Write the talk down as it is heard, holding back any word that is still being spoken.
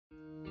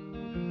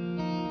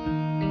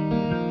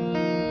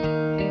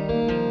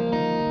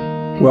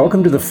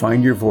Welcome to the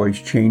Find Your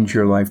Voice, Change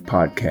Your Life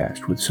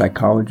podcast with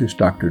psychologist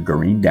Dr.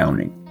 Doreen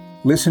Downing.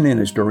 Listen in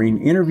as Doreen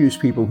interviews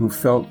people who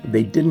felt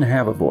they didn't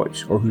have a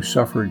voice or who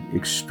suffered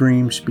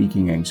extreme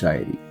speaking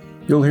anxiety.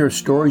 You'll hear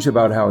stories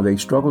about how they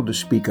struggled to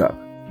speak up,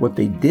 what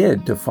they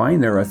did to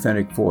find their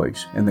authentic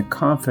voice, and the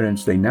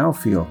confidence they now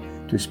feel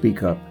to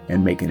speak up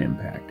and make an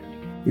impact.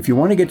 If you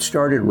want to get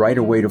started right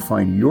away to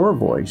find your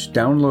voice,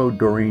 download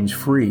Doreen's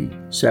free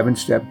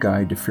 7-step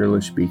guide to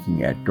fearless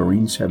speaking at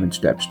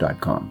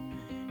doreen7steps.com.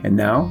 And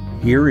now,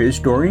 here is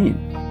Doreen.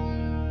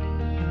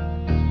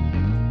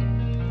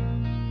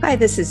 Hi,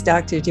 this is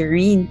Dr.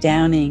 Doreen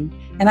Downing,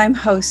 and I'm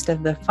host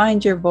of the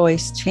Find Your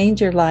Voice, Change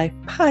Your Life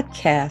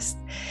podcast.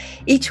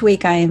 Each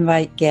week, I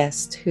invite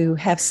guests who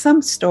have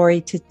some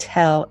story to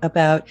tell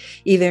about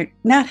either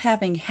not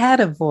having had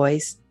a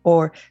voice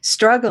or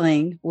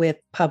struggling with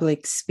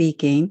public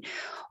speaking,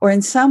 or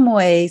in some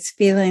ways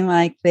feeling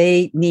like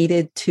they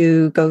needed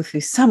to go through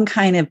some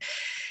kind of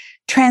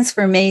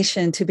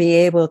transformation to be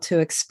able to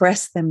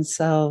express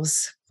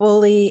themselves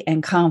fully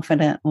and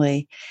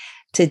confidently.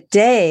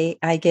 Today,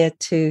 I get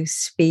to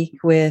speak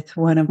with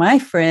one of my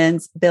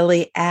friends,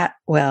 Billy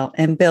Atwell,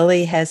 and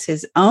Billy has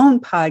his own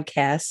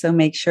podcast, so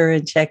make sure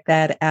and check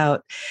that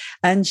out,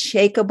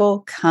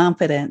 Unshakable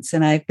Confidence,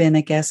 and I've been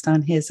a guest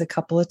on his a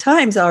couple of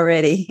times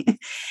already.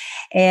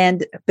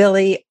 And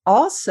Billy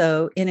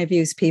also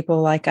interviews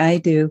people like I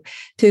do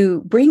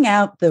to bring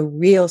out the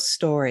real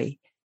story.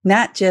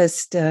 Not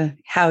just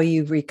how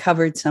you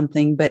recovered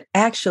something, but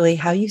actually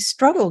how you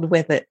struggled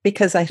with it.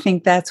 Because I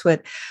think that's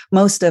what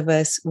most of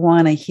us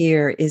want to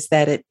hear, is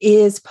that it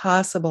is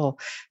possible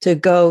to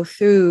go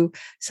through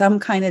some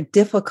kind of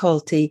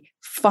difficulty,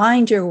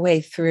 find your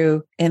way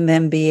through, and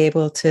then be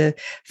able to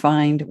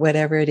find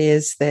whatever it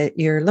is that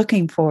you're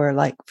looking for,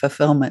 like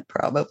fulfillment,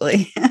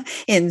 probably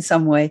in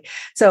some way.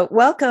 So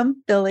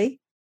welcome, Billy.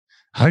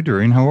 Hi,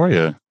 Doreen. How are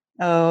you?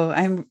 Oh,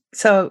 I'm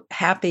so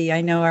happy.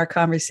 I know our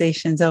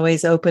conversations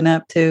always open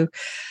up to,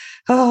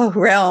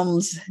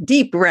 realms,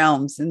 deep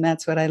realms. And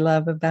that's what I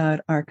love about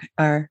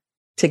our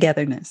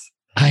togetherness.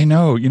 I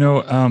know,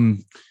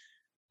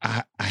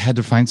 I had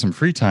to find some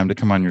free time to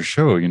come on your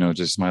show.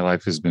 Just my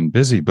life has been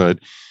busy, but,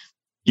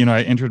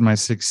 I entered my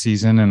 6th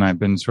season and I've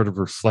been sort of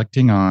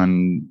reflecting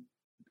on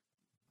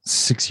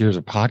 6 years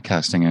of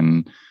podcasting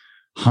and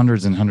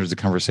hundreds and hundreds of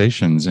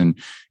conversations. And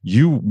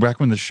you, back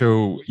when the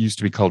show used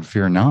to be called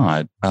Fear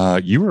Not,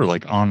 you were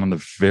like on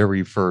the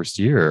very first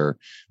year.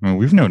 I mean,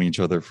 we've known each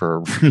other for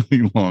a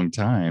really long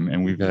time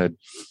and we've had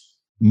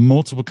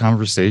multiple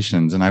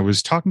conversations. And I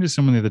was talking to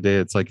someone the other day.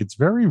 It's like, it's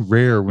very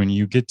rare when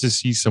you get to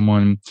see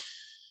someone,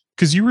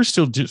 because you were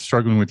still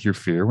struggling with your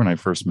fear when I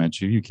first met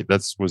you.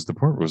 That's was the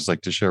point, was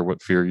like to share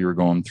what fear you were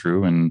going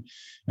through and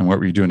what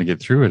were you doing to get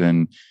through it.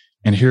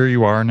 And here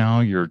you are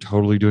now, you're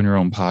totally doing your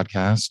own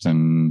podcast.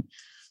 And,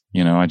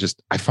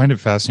 I find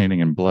it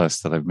fascinating and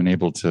blessed that I've been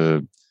able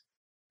to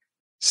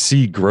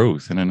see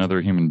growth in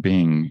another human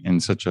being in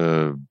such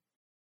a,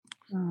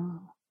 I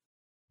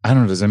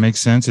don't know, does that make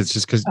sense? It's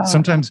just because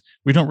sometimes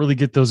we don't really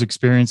get those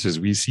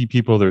experiences. We see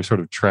people that are sort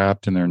of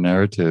trapped in their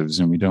narratives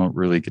and we don't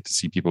really get to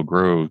see people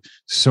grow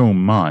so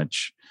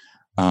much.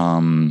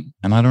 And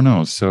I don't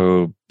know.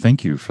 So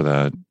thank you for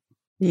that.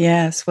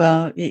 Yes.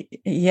 Well,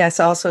 yes.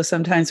 Also,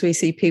 sometimes we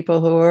see people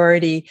who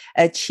already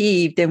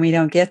achieved and we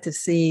don't get to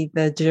see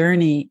the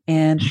journey.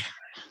 And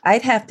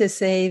I'd have to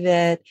say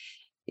that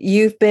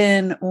you've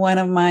been one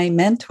of my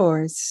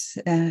mentors.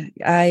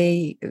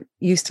 I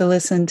used to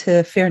listen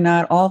to Fear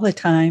Not all the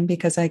time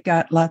because I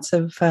got lots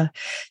of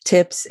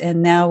tips.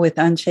 And now with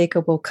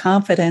Unshakable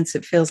Confidence,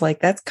 it feels like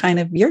that's kind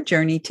of your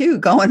journey too,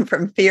 going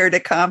from fear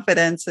to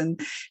confidence and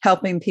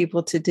helping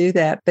people to do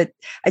that. But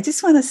I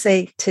just want to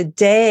say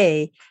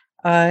today,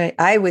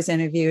 I was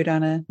interviewed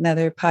on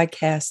another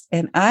podcast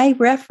and I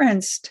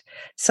referenced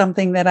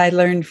something that I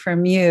learned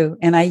from you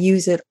and I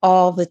use it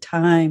all the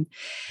time.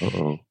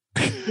 Uh-oh.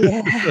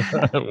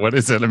 Yeah. What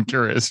is it? I'm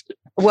curious.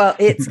 Well,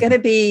 it's going to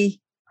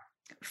be,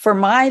 for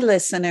my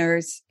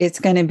listeners, it's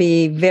going to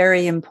be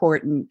very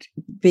important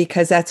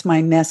because that's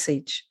my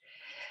message.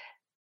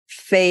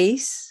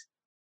 Face,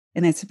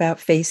 and it's about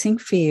facing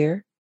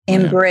fear.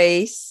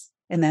 Embrace.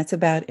 And that's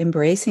about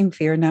embracing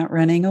fear, not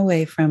running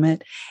away from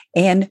it,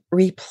 and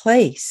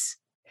replace,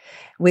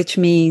 which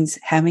means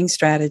having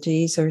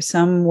strategies or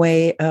some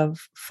way of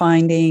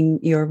finding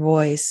your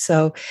voice.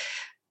 So,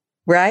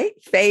 right?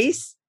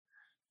 Face,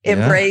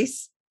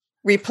 embrace,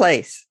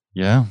 replace.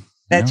 Yeah.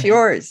 That's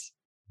yours.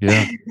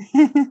 Yeah.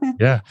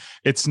 Yeah.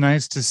 It's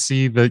nice to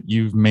see that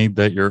you've made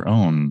that your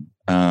own.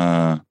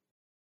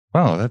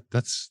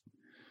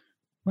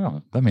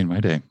 Wow, that made my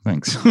day.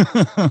 Thanks.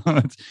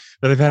 That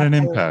I've had an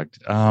impact.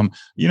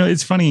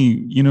 It's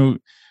funny,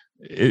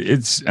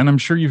 it's, and I'm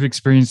sure you've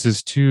experienced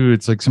this too.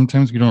 It's like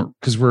sometimes we don't,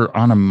 because we're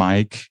on a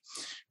mic,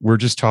 we're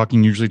just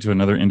talking usually to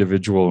another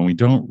individual and we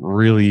don't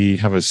really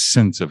have a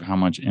sense of how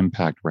much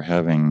impact we're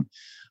having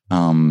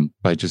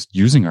by just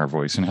using our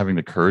voice and having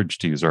the courage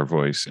to use our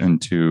voice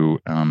and to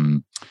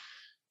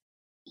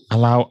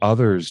allow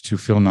others to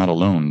feel not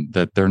alone,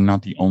 that they're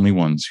not the only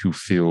ones who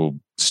feel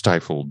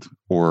stifled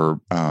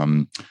or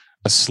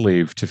a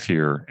slave to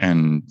fear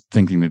and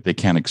thinking that they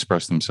can't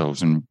express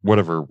themselves in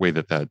whatever way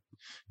that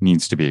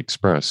needs to be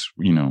expressed,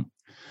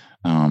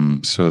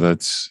 so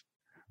that's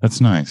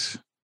nice.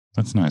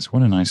 That's nice.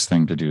 What a nice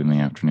thing to do in the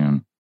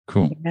afternoon.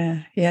 Cool.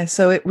 Yeah.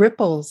 So it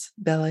ripples,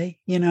 Billy,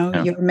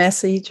 Yeah. your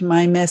message,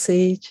 my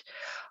message,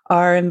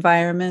 our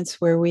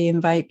environments where we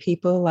invite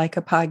people like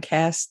a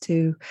podcast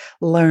to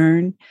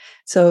learn.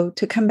 So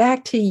to come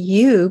back to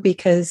you,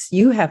 because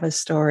you have a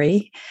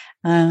story,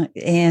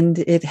 and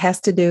it has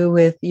to do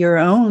with your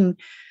own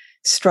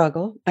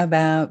struggle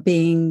about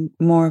being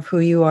more of who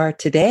you are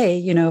today.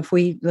 If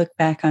we look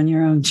back on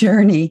your own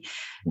journey,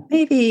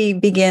 maybe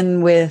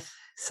begin with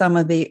some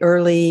of the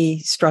early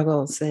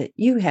struggles that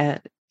you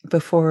had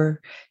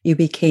before you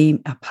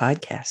became a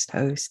podcast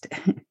host.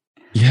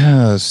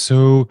 Yeah.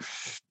 So,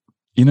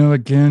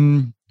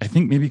 again, I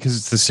think maybe because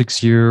it's the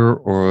 6th year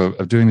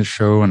of doing the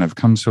show and I've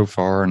come so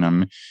far and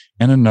I'm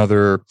in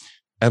another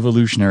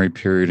evolutionary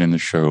period in the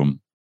show,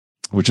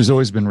 which has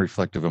always been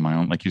reflective of my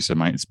own, like you said,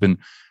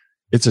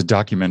 it's a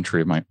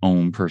documentary of my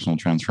own personal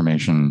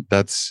transformation.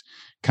 That's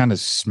kind of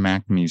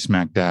smack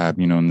dab,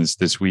 in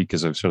this week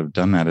as I've sort of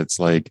done that. It's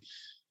like,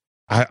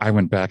 I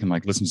went back and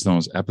like listened to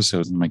those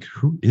episodes and I'm like,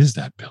 who is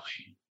that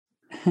Billy?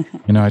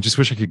 I just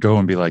wish I could go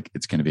and be like,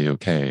 it's going to be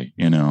okay,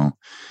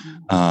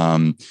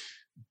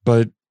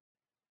 But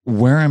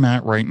where I'm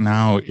at right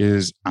now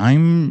is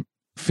I'm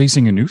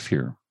facing a new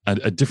fear,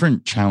 a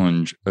different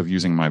challenge of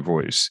using my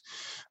voice.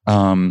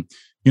 When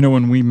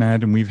we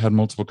met and we've had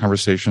multiple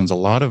conversations, a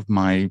lot of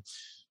my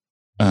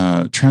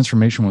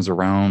transformation was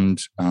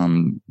around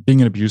being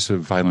in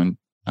abusive, violent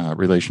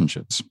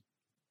relationships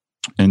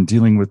and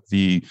dealing with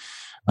the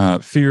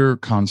fear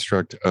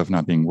construct of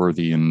not being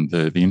worthy and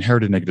the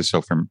inherited negative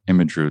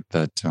self-image root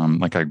that,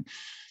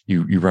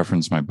 you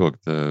referenced my book,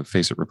 the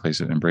Face It, Replace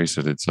It, Embrace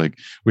It. It's like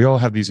we all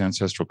have these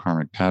ancestral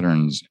karmic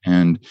patterns.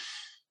 And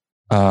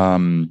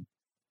 9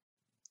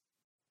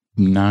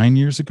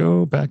 years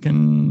ago, back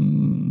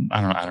in,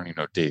 I don't even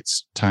know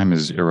dates. Time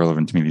is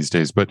irrelevant to me these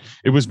days, but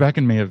it was back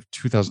in May of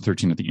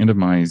 2013 at the end of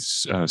my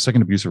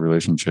second abusive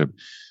relationship.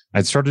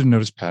 I'd started to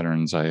notice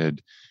patterns. I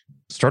had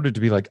started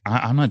to be like,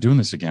 I'm not doing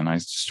this again. I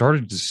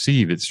started to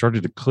see that,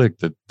 started to click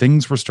that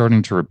things were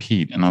starting to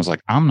repeat. And I was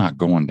like, I'm not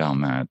going down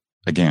that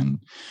again.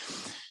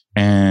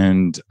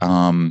 And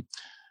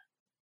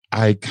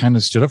I kind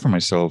of stood up for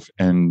myself.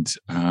 And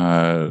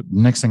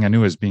next thing I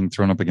knew, I was being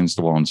thrown up against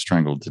the wall and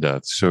strangled to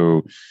death.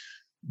 So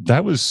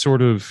that was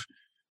sort of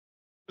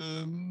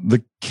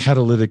the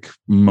catalytic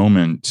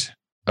moment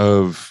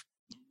of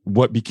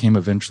what became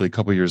eventually a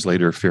couple of years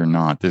later, Fear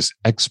Not, this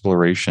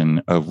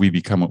exploration of we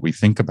become what we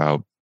think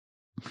about.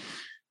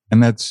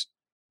 And that's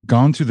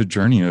gone through the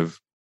journey of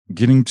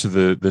getting to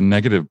the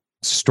negative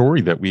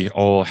story that we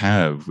all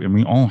have, and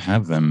we all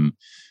have them,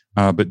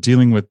 but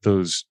dealing with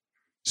those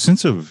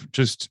sense of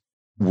just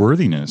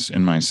worthiness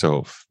in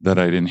myself that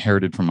I'd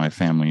inherited from my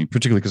family,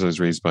 particularly because I was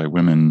raised by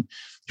women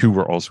who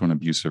were also in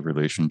abusive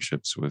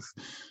relationships with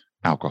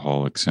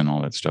alcoholics and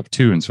all that stuff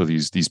too. And so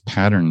these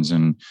patterns,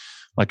 and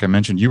like I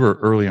mentioned, you were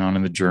early on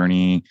in the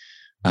journey.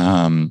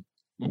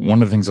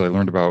 One of the things that I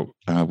learned about,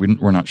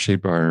 we're not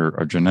shaped by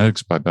our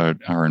genetics, but about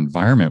our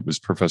environment, was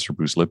Professor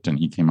Bruce Lipton.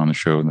 He came on the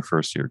show in the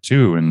first year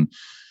too. And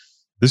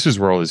this is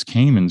where all this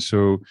came. And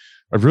so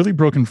I've really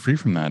broken free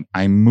from that.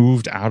 I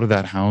moved out of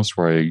that house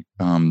where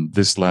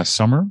this last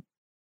summer,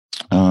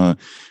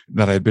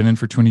 that I'd been in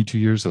for 22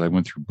 years, that I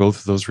went through both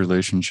of those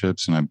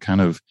relationships, and I'm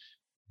kind of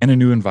in a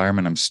new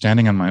environment. I'm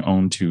standing on my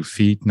own 2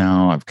 feet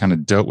now. I've kind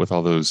of dealt with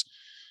all those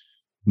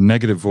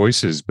negative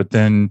voices, but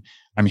then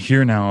I'm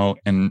here now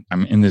and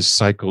I'm in this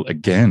cycle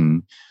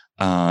again.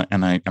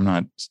 And I'm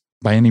not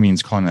by any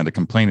means calling that a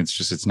complaint. It's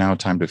just, it's now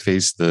time to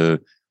face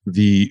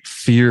the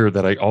fear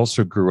that I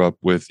also grew up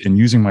with in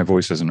using my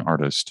voice as an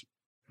artist.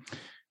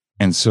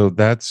 And so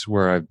that's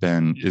where I've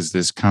been, is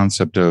this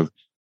concept of,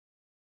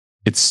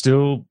 it's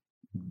still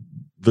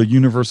the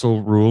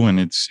universal rule. And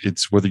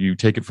it's whether you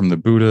take it from the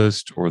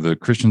Buddhist or the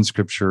Christian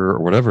scripture or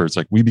whatever, it's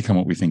like, we become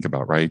what we think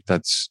about, right?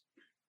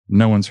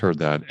 No one's heard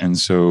that. And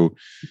so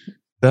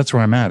that's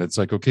where I'm at. It's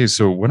like, okay,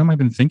 so what have I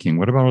been thinking?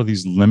 What about all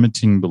these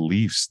limiting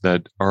beliefs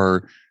that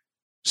are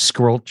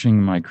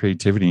squelching my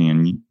creativity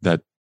and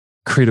that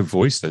creative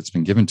voice that's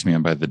been given to me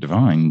by the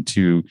divine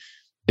to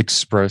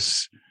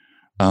express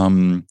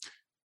in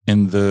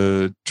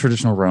the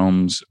traditional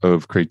realms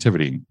of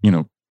creativity,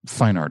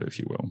 fine art, if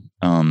you will.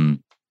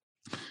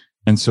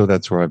 And so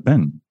that's where I've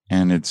been.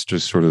 And it's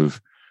just sort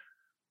of,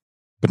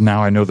 but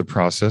now I know the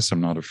process. I'm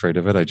not afraid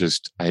of it.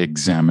 I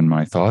examine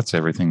my thoughts,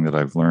 everything that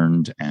I've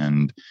learned.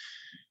 And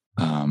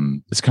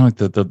it's kind of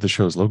like the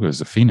show's logo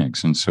is a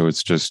phoenix. And so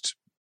it's just,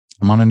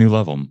 I'm on a new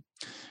level.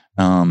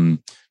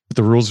 But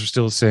the rules are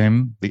still the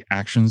same. The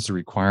actions, the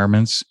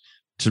requirements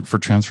for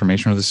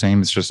transformation are the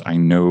same. It's just, I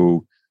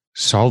know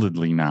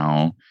solidly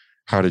now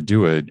how to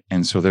do it.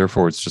 And so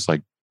therefore it's just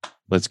like,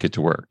 let's get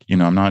to work.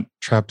 I'm not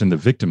trapped in the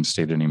victim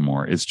state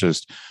anymore. It's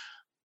just,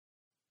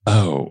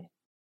 oh,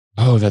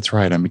 oh, that's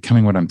right, I'm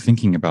becoming what I'm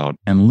thinking about.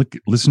 And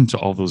listen to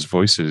all those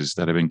voices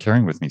that I've been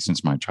carrying with me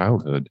since my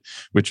childhood,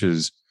 which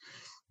is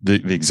the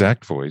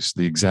exact voice,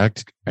 the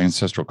exact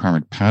ancestral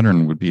karmic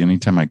pattern would be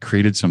anytime I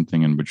created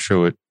something and would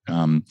show it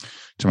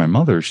to my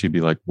mother, she'd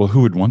be like, well,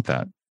 who would want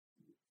that?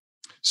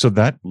 So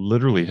that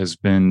literally has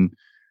been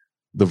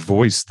the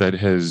voice that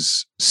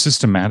has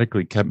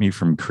systematically kept me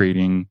from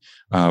creating,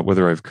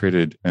 whether I've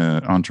created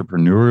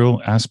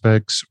entrepreneurial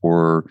aspects,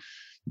 or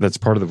that's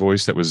part of the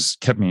voice that was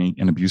kept me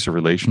in abusive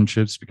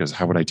relationships, because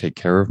how would I take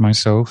care of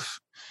myself?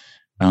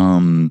 So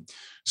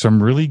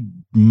I'm really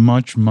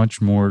much,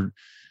 much more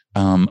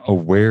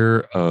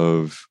aware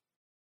of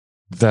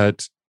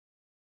that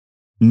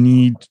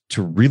need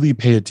to really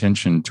pay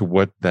attention to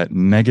what that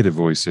negative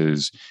voice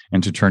is,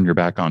 and to turn your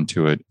back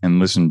onto it and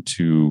listen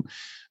to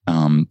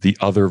the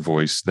other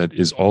voice that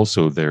is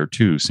also there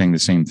too, saying the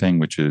same thing,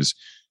 which is,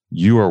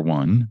 you are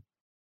one,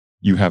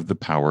 you have the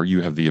power,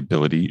 you have the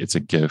ability, it's a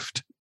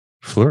gift,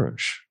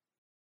 flourish.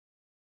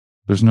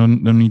 There's no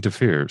need to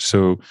fear.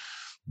 So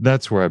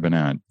that's where I've been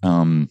at.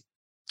 I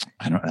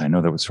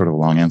know that was sort of a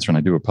long answer, and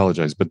I do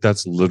apologize, but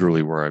that's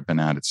literally where I've been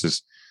at.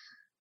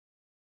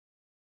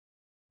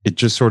 It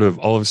just sort of,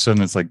 all of a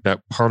sudden, it's like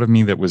that part of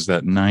me that was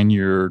that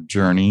 9-year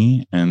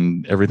journey,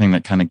 and everything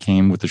that kind of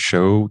came with the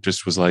show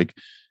just was like,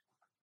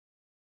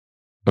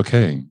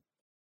 okay,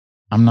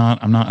 I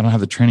don't have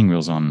the training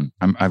wheels on.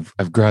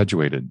 I've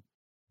graduated,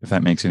 if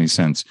that makes any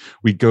sense.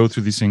 We go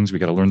through these things. We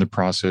got to learn the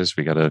process.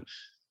 We got to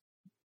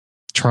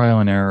trial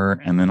and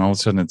error. And then all of a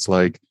sudden it's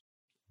like,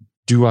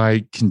 do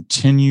I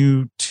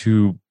continue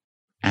to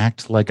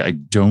act like I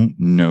don't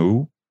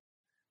know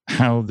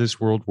how this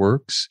world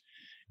works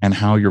and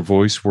how your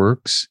voice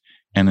works?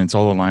 And it's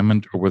all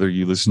alignment, or whether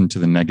you listen to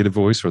the negative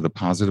voice or the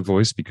positive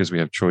voice, because we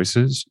have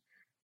choices.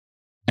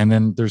 And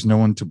then there's no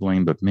one to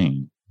blame but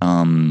me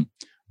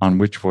on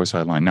which voice I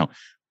align. Now,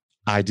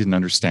 I didn't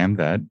understand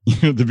that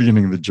at the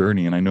beginning of the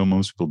journey, and I know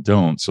most people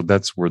don't. So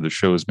that's where the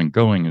show has been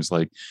going, is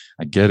like,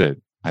 I get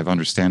it, I've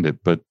understand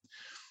it, but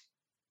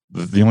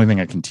the only thing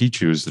I can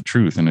teach you is the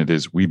truth, and it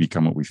is, we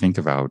become what we think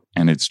about.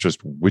 And it's just,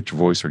 which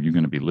voice are you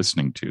going to be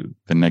listening to,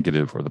 the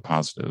negative or the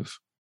positive?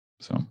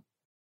 So.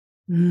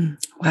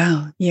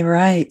 Wow, you're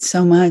right.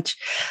 So much.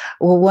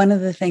 Well, one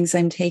of the things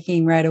I'm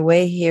taking right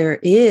away here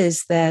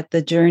is that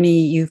the journey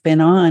you've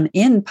been on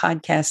in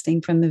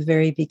podcasting from the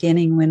very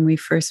beginning, when we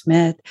first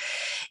met,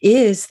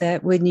 is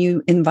that when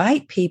you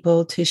invite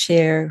people to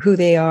share who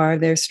they are,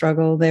 their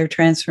struggle, their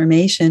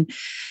transformation,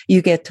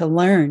 you get to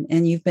learn.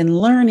 And you've been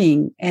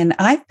learning, and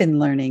I've been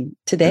learning.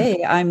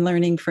 Today, I'm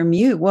learning from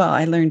you. Well,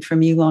 I learned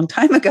from you a long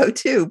time ago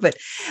too, but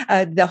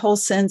the whole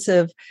sense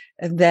of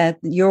that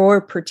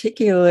your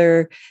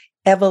particular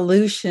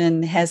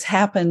evolution has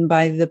happened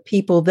by the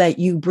people that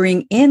you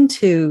bring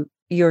into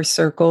your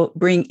circle,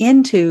 bring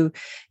into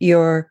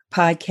your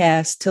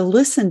podcast to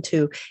listen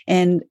to.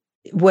 And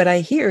what I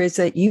hear is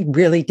that you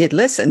really did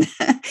listen,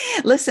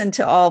 listen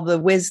to all the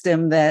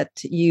wisdom that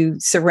you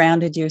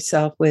surrounded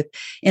yourself with.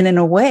 And in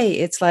a way,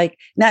 it's like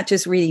not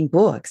just reading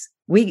books.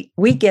 We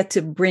get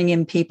to bring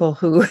in people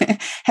who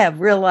have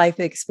real life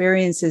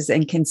experiences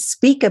and can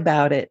speak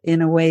about it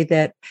in a way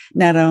that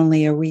not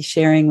only are we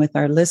sharing with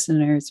our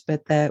listeners,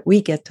 but that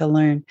we get to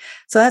learn.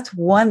 So that's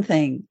one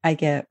thing I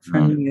get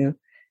from you.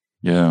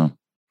 Yeah.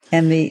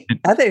 And the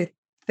other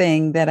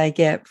thing that I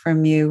get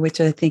from you,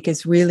 which I think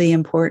is really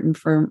important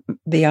for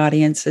the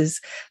audiences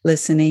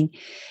listening,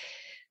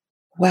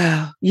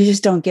 wow, you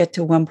just don't get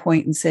to one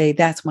point and say,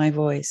 that's my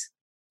voice.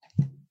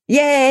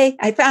 Yay,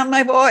 I found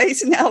my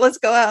voice. Now let's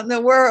go out in the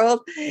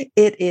world.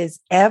 It is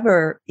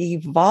ever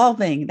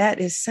evolving. That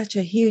is such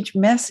a huge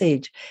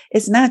message.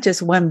 It's not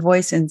just one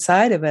voice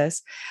inside of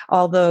us,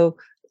 although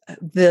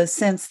the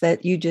sense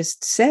that you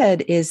just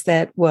said is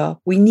that, well,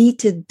 we need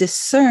to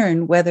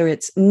discern whether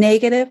it's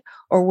negative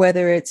or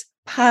whether it's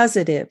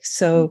positive.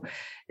 So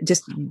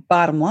just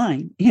bottom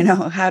line,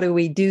 how do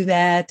we do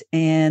that?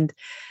 And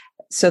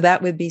so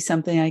that would be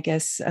something, I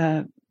guess,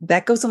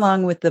 that goes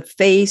along with the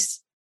face.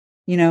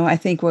 I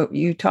think what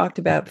you talked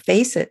about,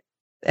 face it.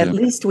 At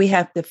least we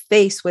have to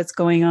face what's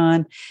going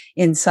on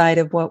inside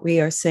of what we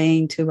are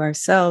saying to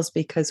ourselves,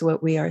 because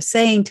what we are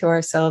saying to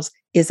ourselves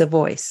is a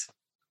voice.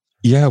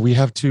 Yeah, we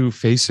have to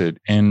face it.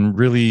 And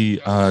really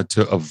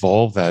to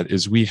evolve that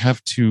is we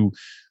have to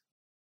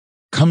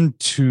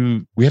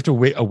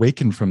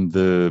awaken from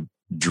the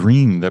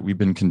dream that we've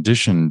been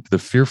conditioned, the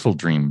fearful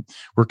dream.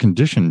 We're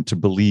conditioned to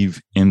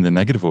believe in the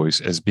negative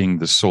voice as being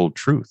the sole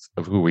truth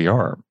of who we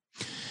are.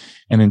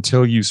 And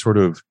until you sort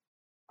of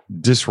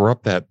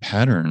disrupt that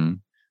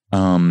pattern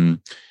and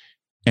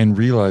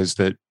realize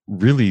that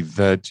really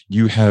that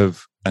you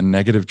have a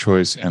negative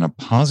choice and a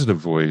positive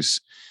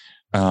voice,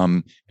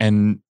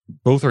 and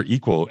both are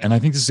equal. And I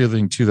think this is the other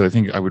thing too, that I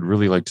think I would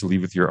really like to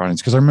leave with your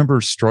audience, because I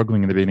remember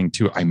struggling in the beginning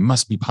too. I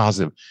must be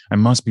positive.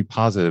 And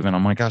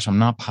I'm like, gosh, I'm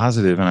not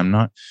positive,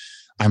 and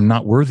I'm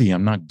not worthy.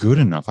 I'm not good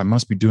enough. I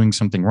must be doing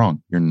something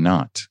wrong. You're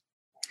not.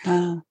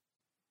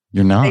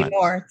 You're not.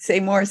 Say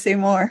more.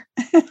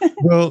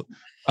 Well,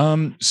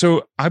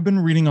 so I've been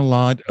reading a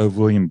lot of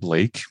William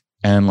Blake,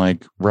 and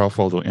like Ralph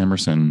Waldo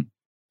Emerson.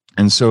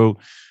 And so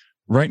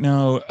right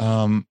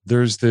now,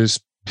 there's this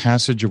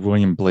passage of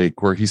William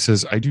Blake where he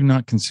says, I do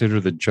not consider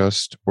the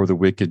just or the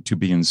wicked to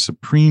be in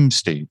supreme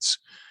states,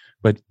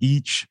 but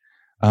each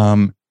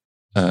a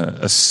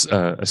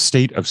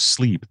state of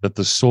sleep that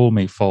the soul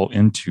may fall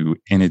into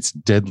in its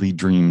deadly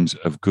dreams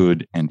of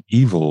good and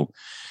evil,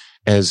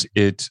 as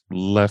it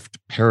left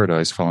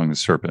paradise following the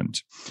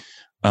serpent.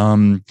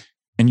 And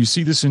you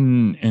see this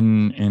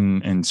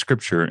in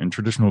scripture, in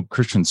traditional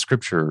Christian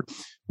scripture.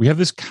 We have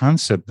this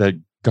concept that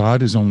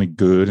God is only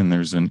good and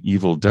there's an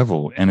evil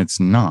devil, and it's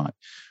not.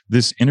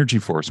 This energy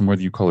force, and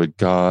whether you call it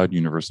God,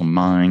 universal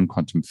mind,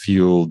 quantum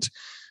field,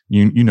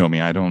 you know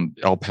me,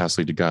 I'll pass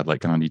lead to God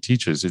like Gandhi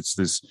teaches. It's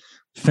this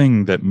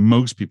thing that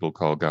most people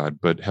call God,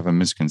 but have a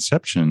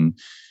misconception,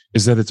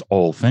 is that it's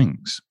all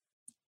things.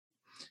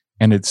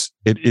 And it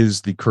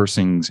is the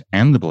cursings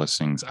and the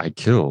blessings. I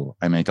kill,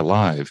 I make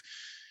alive.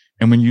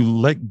 And when you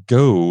let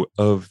go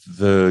of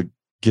the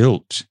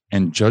guilt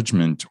and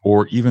judgment,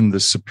 or even the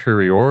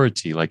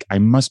superiority, like I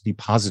must be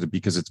positive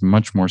because it's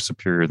much more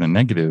superior than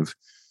negative.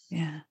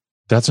 Yeah.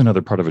 That's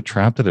another part of a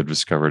trap that I've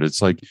discovered.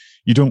 It's like,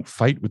 you don't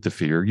fight with the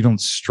fear. You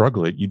don't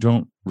struggle it. You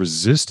don't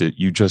resist it.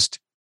 You just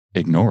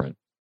ignore it.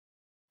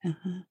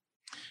 Uh-huh.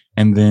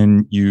 And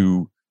then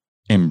you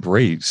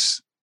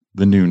embrace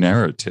the new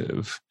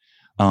narrative.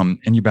 And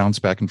you bounce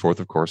back and forth,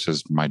 of course,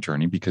 as my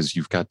journey, because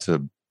you've got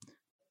to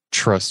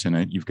trust in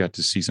it. You've got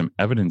to see some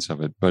evidence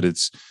of it. But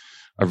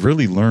I've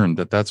really learned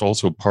that that's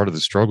also part of the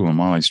struggle. And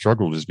why I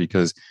struggled is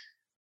because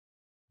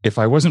if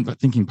I wasn't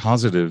thinking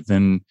positive,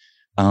 then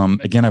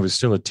again, I was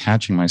still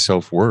attaching my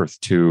self-worth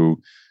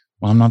to,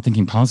 well, I'm not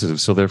thinking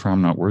positive, so therefore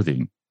I'm not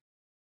worthy.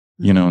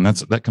 You know, and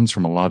that comes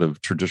from a lot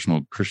of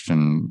traditional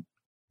Christian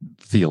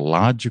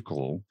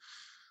theological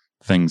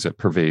things that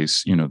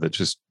pervades, you know, that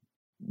just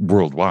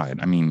worldwide.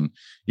 I mean,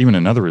 even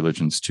in other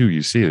religions too,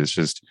 you see it's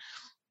just,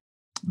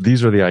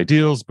 these are the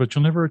ideals, but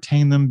you'll never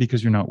attain them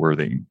because you're not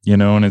worthy, you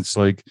know? And it's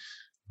like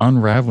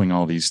unraveling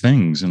all these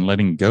things and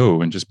letting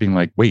go and just being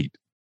like, wait,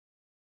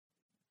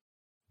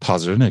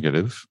 positive,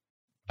 negative,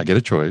 I get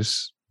a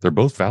choice. They're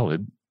both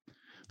valid.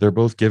 They're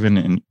both given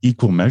an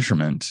equal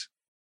measurement,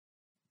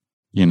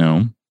 you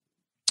know?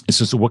 It's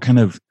just what kind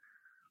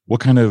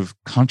of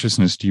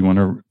consciousness do you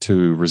want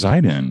to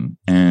reside in?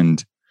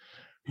 And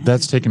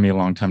that's taken me a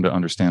long time to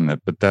understand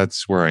that, but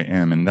that's where I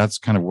am. And that's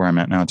kind of where I'm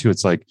at now too.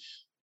 It's like,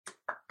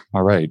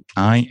 all right,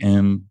 I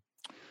am,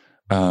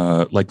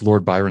 like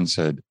Lord Byron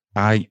said,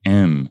 I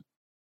am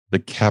the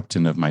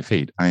captain of my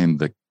fate. I am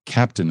the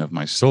captain of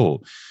my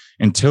soul.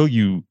 Until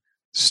you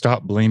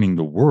stop blaming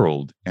the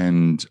world.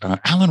 And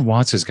Alan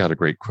Watts has got a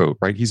great quote,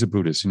 right? He's a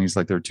Buddhist, and he's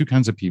like, there are two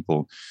kinds of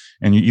people.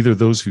 And you either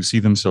those who see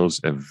themselves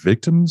as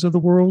victims of the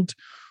world,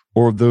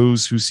 or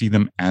those who see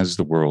them as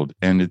the world.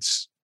 And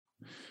it's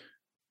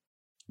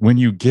when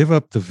you give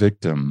up the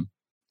victim,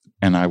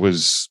 and I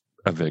was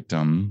a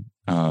victim,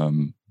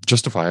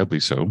 justifiably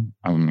so.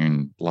 I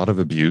mean, a lot of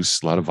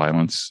abuse, a lot of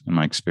violence in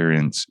my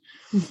experience.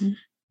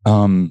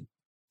 Mm-hmm.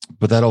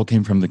 But that all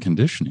came from the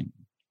conditioning.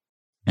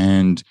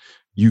 And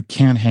you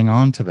can't hang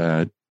on to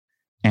that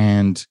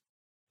and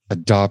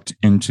adopt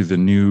into the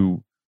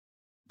new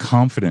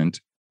confident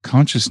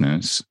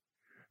consciousness,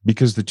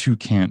 because the two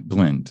can't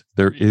blend.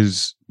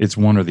 It's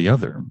one or the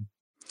other.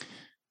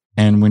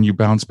 And when you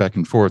bounce back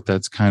and forth,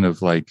 that's kind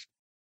of like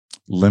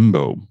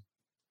limbo.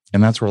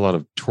 And that's where a lot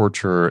of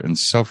torture and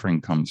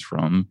suffering comes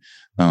from,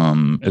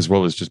 as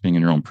well as just being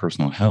in your own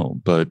personal hell.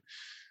 But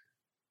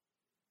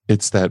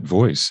it's that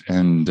voice.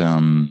 And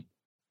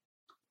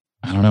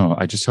I don't know.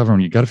 I just tell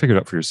everyone, you got to figure it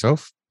out for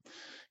yourself.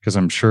 Because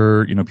I'm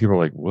sure, you know, people are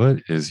like, what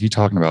is he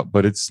talking about?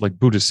 But it's like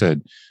Buddha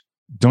said,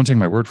 don't take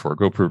my word for it.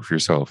 Go prove it for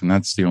yourself. And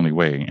that's the only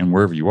way. And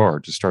wherever you are,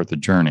 to start the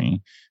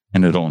journey,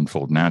 and it'll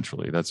unfold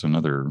naturally.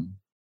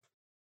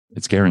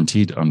 It's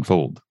guaranteed to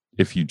unfold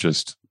if you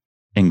just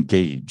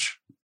engage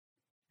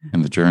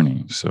in the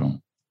journey. So.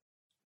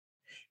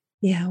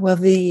 Yeah, well,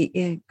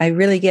 I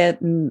really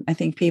get, and I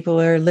think people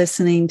are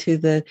listening to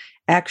the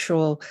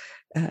actual,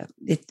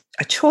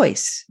 a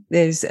choice.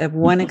 There's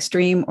one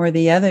extreme or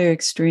the other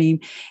extreme.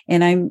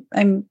 And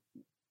I'm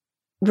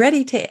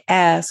ready to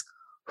ask,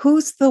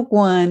 who's the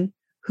one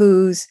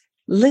who's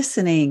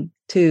listening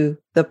to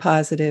the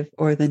positive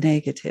or the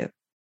negative?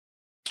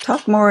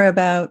 Talk more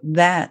about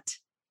that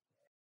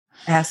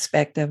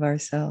aspect of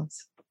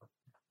ourselves.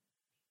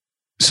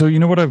 So, you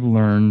know what I've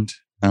learned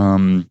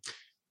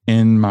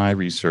in my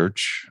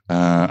research,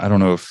 I don't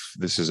know if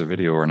this is a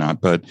video or not,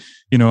 but,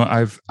 you know,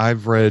 I've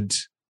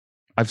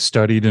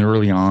studied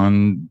early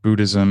on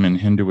Buddhism and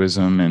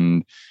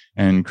Hinduism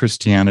and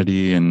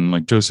Christianity, and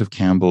like Joseph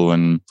Campbell,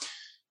 and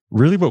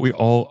really what we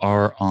all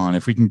are on,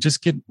 if we can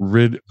just get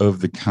rid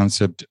of the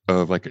concept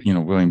of, like, you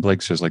know, William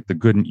Blake says, like the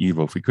good and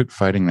evil, if we quit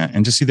fighting that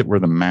and just see that we're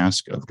the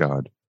mask of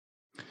God,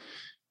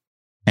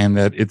 and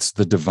that it's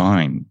the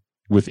divine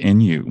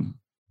within you,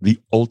 the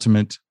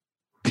ultimate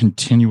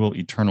continual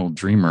eternal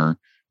dreamer,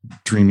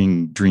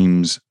 dreaming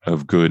dreams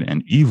of good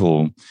and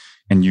evil,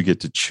 and you get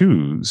to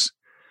choose.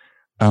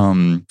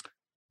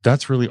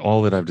 that's really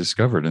all that I've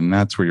discovered. And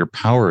that's where your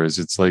power is.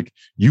 It's like,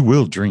 you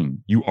will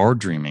dream. You are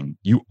dreaming.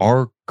 You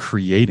are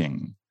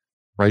creating,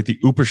 right? The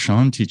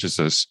Upashan teaches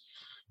us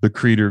the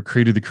creator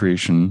created the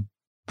creation,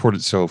 poured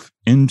itself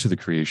into the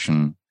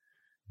creation.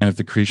 And if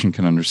the creation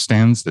can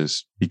understand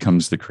this,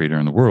 becomes the creator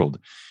in the world.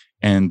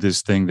 And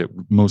this thing that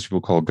most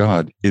people call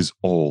God is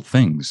all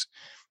things.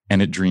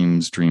 And it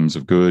dreams dreams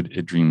of good.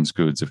 It dreams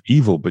goods of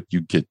evil, but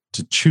you get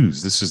to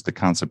choose. This is the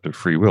concept of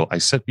free will. I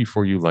set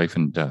before you life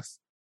and death.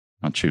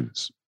 Now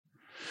choose.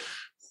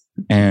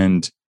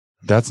 And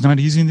that's not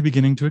easy in the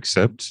beginning to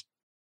accept.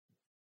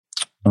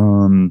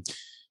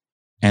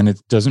 And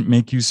it doesn't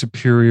make you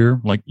superior.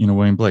 Like,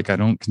 William Blake, I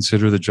don't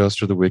consider the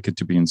just or the wicked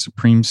to be in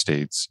supreme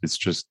states. It's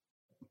just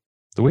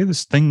the way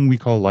this thing we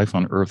call life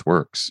on earth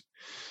works.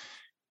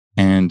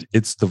 And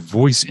it's the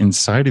voice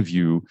inside of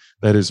you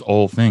that is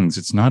all things.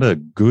 It's not a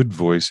good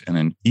voice and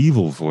an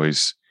evil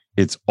voice.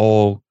 It's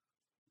all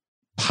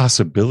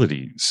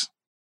possibilities.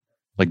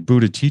 Like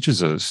Buddha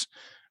teaches us,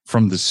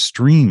 from the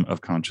stream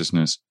of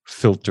consciousness,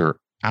 filter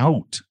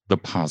out the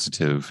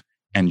positive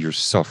and your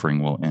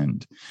suffering will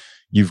end.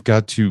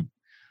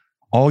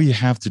 All you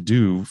have to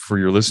do for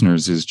your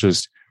listeners is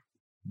just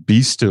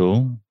be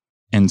still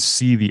and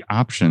see the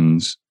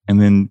options,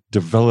 and then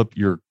develop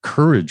your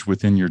courage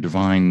within your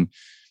divine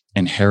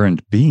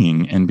inherent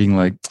being and being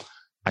like,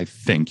 I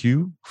thank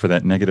you for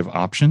that negative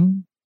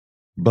option,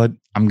 but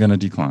I'm going to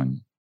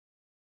decline.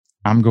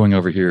 I'm going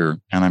over here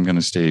and I'm going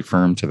to stay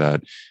firm to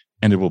that,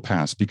 and it will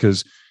pass,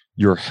 because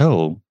your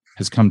hell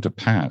has come to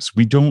pass.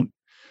 We don't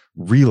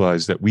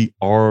realize that we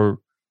are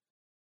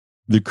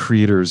the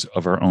creators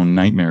of our own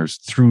nightmares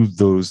through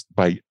those,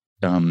 by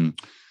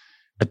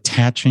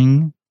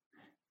attaching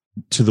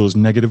to those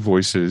negative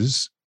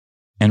voices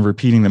and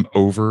repeating them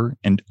over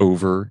and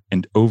over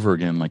and over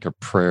again, like a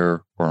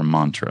prayer or a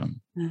mantra.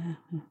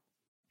 Mm-hmm.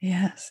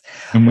 Yes.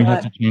 And we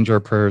have to change our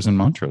prayers and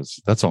mantras.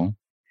 That's all.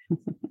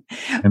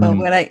 Well,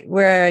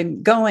 where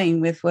I'm going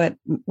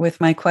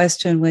with my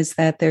question was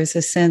that there's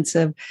a sense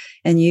of,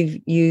 and you've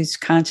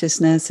used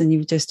consciousness and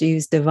you've just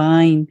used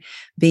divine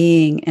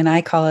being, and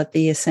I call it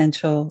the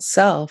essential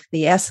self,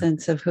 the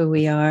essence of who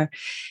we are.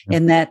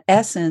 And that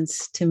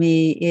essence to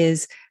me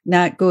is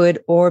not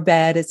good or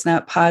bad. It's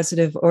not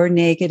positive or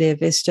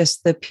negative. It's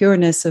just the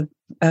pureness of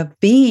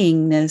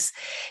beingness.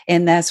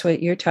 And that's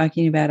what you're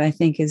talking about, I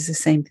think, is the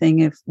same thing.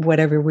 If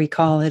whatever we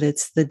call it,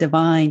 it's the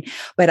divine.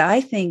 But I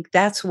think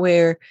that's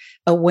where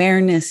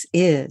awareness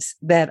is,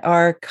 that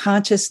our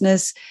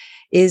consciousness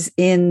is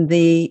in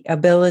the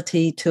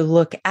ability to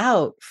look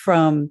out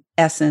from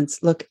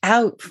essence, look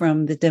out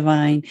from the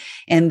divine,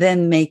 and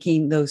then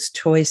making those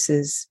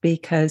choices,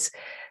 because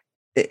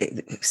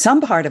some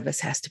part of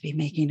us has to be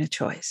making a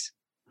choice.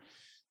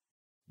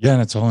 Yeah,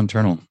 and it's all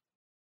internal.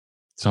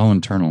 It's all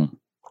internal.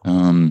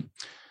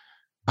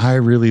 I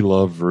really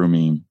love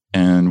Rumi,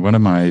 and one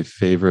of my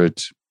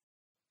favorite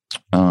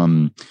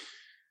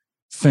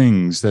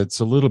things that's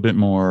a little bit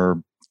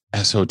more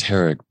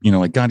esoteric,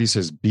 like Gandhi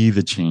says, be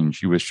the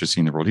change you wish to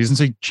see in the world. He doesn't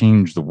say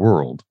change the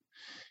world.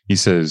 He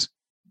says,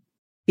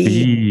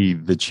 be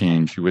the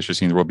change you wish to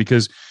see in the world.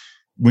 Because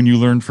when you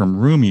learn from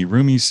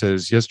Rumi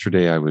says,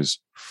 yesterday I was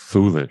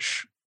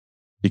foolish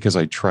because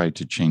I tried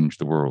to change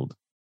the world.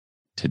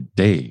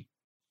 Today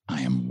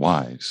I am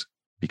wise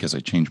because I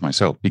changed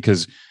myself.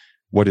 Because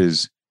what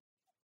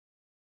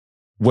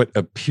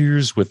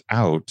appears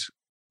without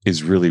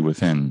is really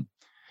within.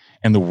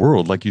 And the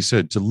world, like you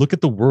said, to look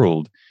at the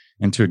world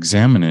and to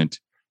examine it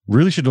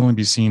really should only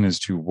be seen as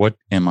to what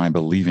am I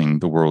believing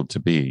the world to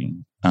be?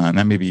 And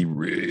that may be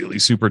really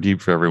super deep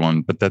for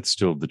everyone, but that's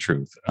still the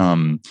truth.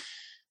 And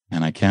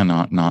I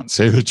cannot not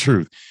say the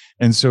truth.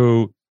 And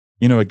so,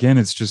 again,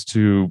 it's just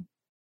to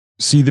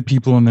see the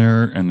people in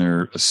there and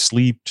they're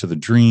asleep to the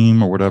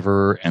dream or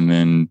whatever. And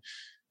then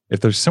if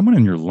there's someone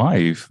in your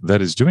life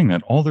that is doing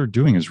that, all they're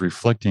doing is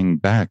reflecting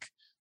back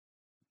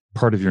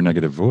part of your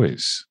negative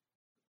voice.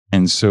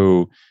 And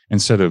so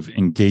instead of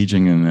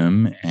engaging in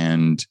them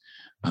and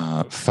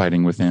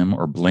fighting with them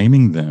or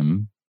blaming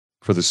them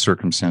for the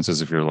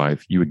circumstances of your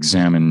life, you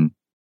examine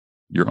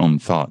your own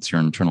thoughts,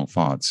 your internal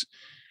thoughts.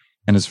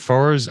 And as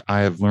far as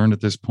I have learned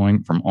at this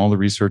point from all the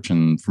research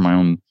and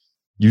from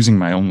using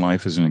my own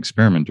life as an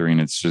experiment,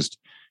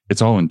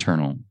 it's all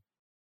internal.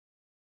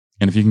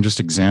 And if you can just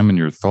examine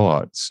your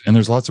thoughts, and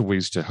there's lots of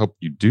ways to help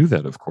you do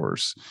that, of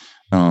course.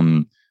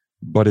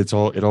 But it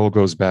all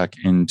goes back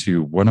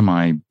into, what am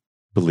I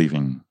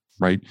believing,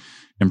 right?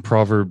 In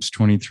Proverbs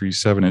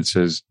 23:7, it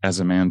says,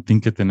 as a man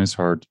thinketh in his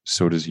heart,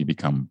 so does he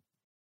become.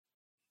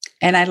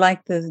 And I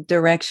like the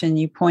direction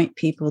you point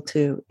people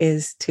to,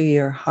 is to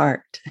your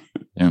heart.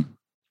 Yeah.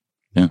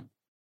 Yeah.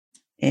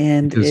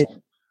 And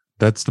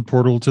that's the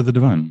portal to the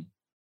divine.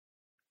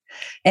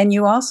 And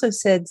you also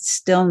said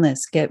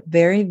stillness, get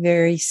very,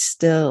 very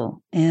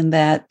still. And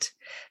that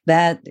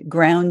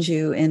grounds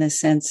you in a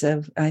sense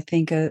of, I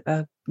think,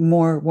 a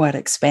more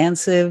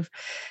expansive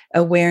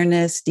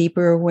awareness,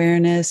 deeper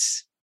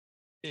awareness.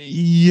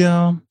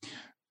 Yeah.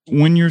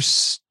 When you're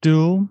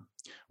still,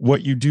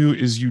 what you do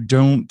is you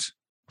don't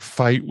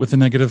fight with a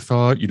negative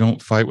thought. You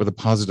don't fight with a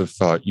positive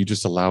thought. You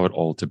just allow it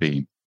all to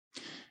be.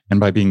 And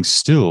by being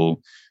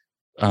still,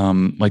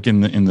 like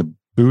in the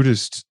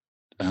Buddhist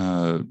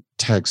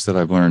text that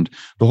I've learned,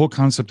 the whole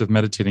concept of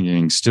meditating and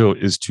being still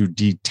is to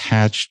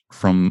detach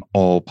from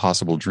all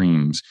possible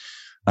dreams.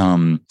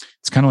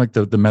 It's kind of like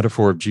the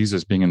metaphor of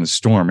Jesus being in the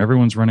storm.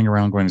 Everyone's running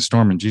around going to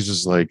storm, and Jesus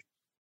is like,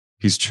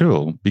 he's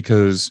chill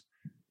because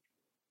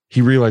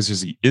he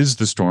realizes he is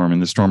the storm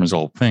and the storm is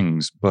all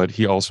things, but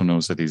he also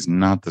knows that he's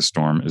not the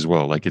storm as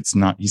well. Like he's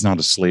not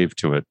a slave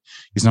to it.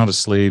 He's not a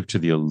slave to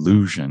the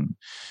illusion.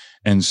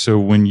 And so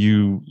when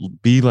you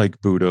be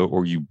like Buddha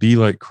or you be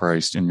like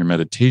Christ in your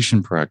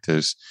meditation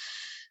practice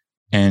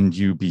and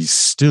you be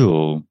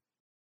still,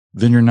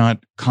 then you're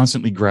not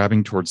constantly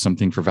grabbing towards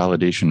something for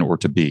validation or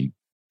to be.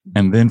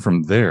 And then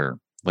from there,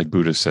 like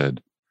Buddha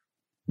said,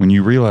 when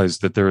you realize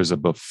that there is a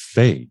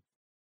buffet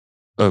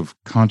of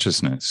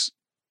consciousness,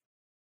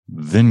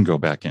 then go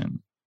back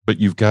in. But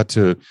you've got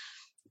to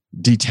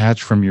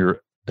detach from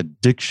your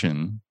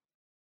addiction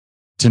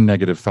to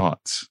negative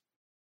thoughts.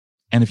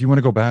 And if you want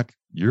to go back,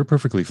 you're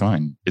perfectly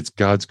fine. It's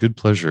God's good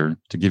pleasure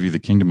to give you the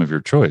kingdom of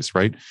your choice,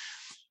 right?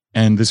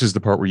 And this is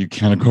the part where you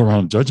can't go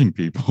around judging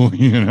people,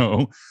 you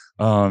know?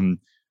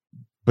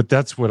 But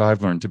that's what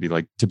I've learned to be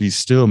like. To be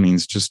still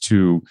means just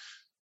to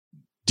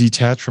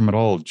detach from it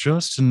all,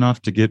 just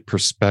enough to get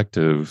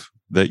perspective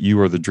that you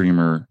are the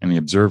dreamer and the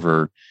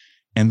observer.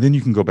 And then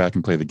you can go back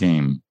and play the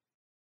game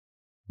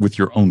with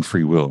your own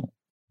free will.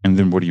 And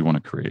then what do you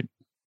want to create?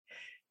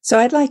 So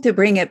I'd like to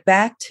bring it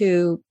back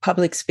to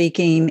public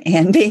speaking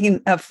and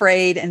being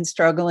afraid and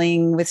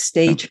struggling with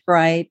stage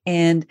fright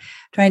and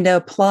trying to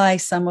apply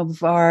some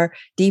of our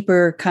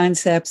deeper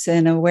concepts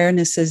and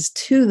awarenesses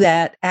to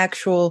that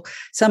actual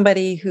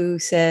somebody who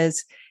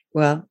says,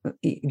 well,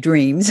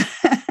 dreams,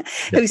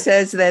 who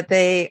says that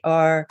they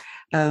are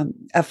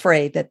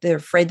afraid, that they're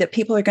afraid that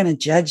people are going to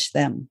judge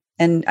them.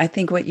 And I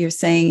think what you're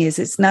saying is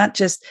it's not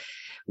just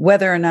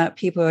whether or not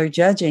people are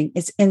judging,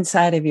 it's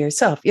inside of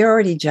yourself. You're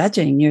already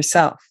judging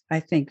yourself.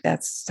 I think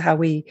that's how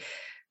we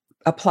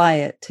apply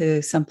it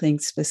to something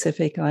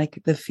specific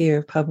like the fear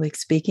of public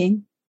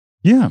speaking.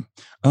 Yeah.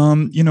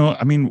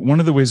 One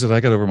of the ways that I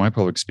got over my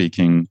public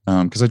speaking,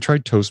 because I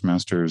tried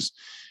Toastmasters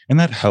and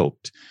that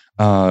helped.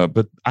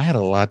 But I had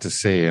a lot to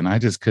say and I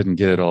just couldn't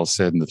get it all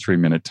said in the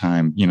 3-minute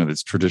time,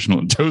 that's traditional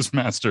in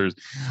Toastmasters.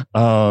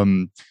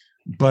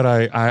 But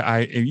I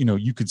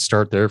you could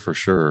start there for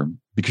sure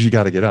because you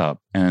got to get up.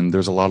 And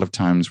there's a lot of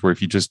times where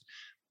if you just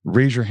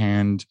raise your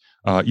hand,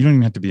 you don't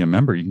even have to be a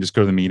member. You can just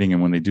go to the meeting.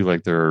 And when they do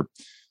like their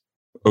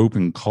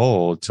open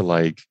call to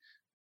like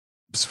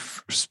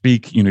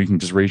speak, you can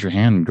just raise your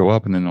hand and go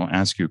up and then they'll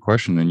ask you a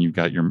question. Then you've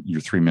got your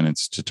 3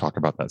 minutes to talk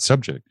about that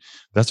subject.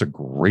 That's a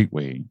great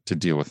way to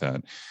deal with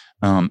that.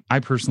 I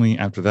personally,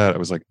 after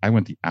that, I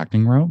went the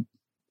acting route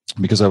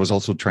because I was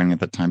also training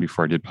at that time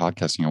before I did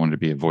podcasting. I wanted to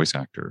be a voice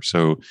actor.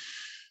 So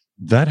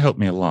that helped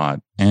me a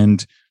lot.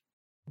 And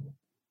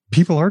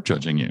people are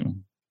judging you.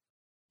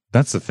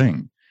 That's the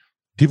thing.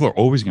 People are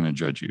always going to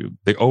judge you.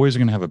 They always are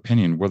going to have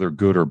opinion, whether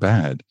good or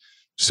bad.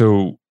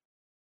 So,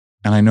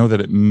 and I know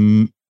that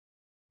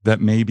that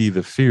may be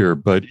the fear,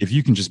 but if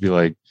you can just be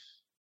like,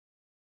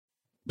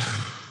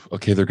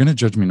 okay, they're going to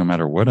judge me no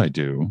matter what I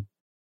do.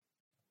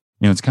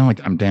 It's kind of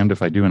like I'm damned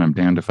if I do and I'm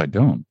damned if I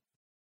don't.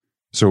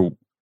 So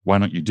why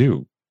don't you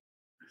do?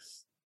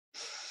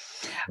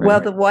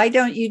 Well, the why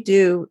don't you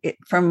do it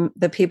from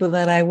the people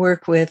that I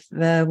work with,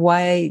 the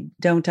why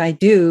don't I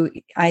do,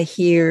 I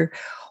hear,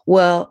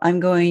 well, I'm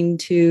going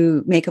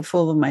to make a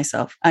fool of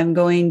myself.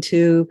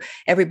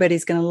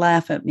 Everybody's going to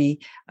laugh at me.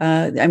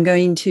 I'm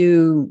going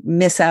to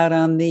miss out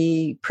on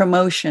the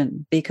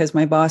promotion because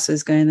my boss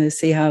is going to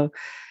see how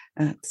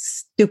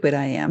stupid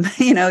I am.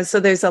 So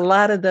there's a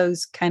lot of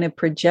those kind of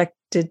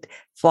projected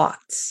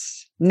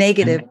thoughts,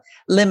 negative,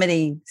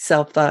 limiting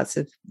self-thoughts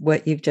of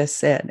what you've just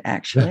said,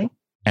 actually. Yeah.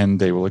 And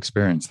they will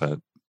experience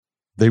that.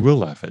 They will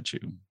laugh at you.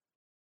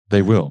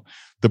 They will.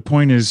 The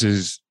point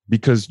is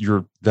because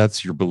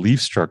that's your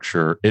belief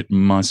structure, it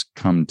must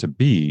come to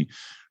be.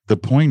 The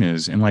point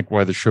is, and like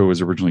why the show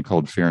was originally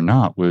called Fear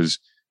Not, was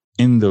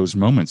in those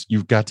moments,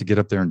 you've got to get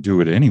up there and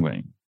do it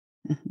anyway.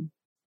 Mm-hmm.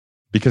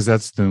 Because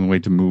that's the way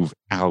to move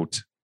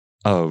out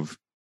of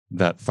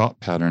that thought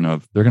pattern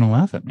of they're going to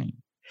laugh at me.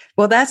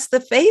 Well, that's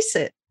the face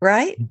it,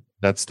 right?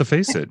 That's the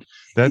face it.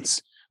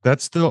 That's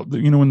the,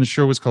 when the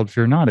show was called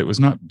Fear Not, it was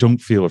not don't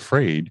feel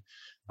afraid.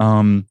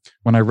 When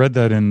I read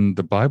that in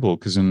the Bible,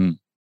 because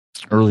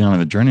early on in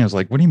the journey, I was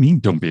like, what do you mean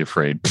don't be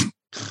afraid?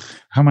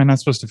 How am I not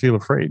supposed to feel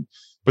afraid?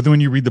 But then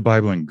when you read the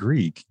Bible in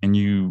Greek and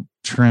you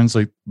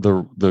translate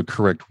the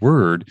correct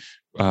word,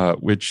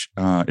 which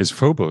is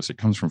phobos, it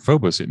comes from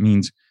phobos. It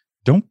means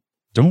don't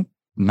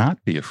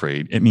not be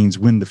afraid. It means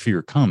when the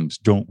fear comes,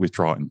 don't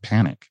withdraw and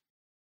panic.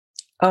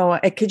 Oh,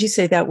 could you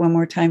say that one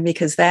more time?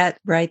 Because that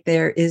right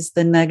there is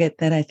the nugget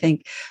that I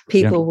think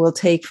people will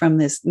take from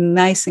this,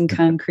 nice and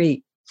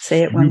concrete.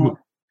 Say it one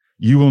more.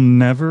 You will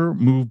never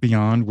move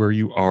beyond where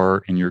you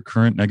are in your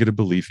current negative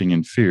beliefing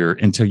and fear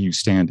until you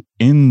stand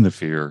in the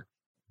fear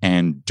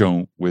and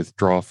don't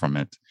withdraw from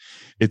it.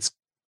 It's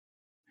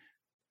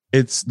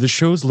the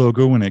show's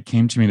logo when it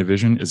came to me in a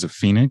vision is a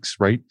phoenix,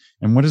 right?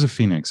 And what is a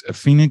phoenix? A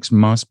phoenix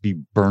must be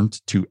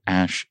burnt to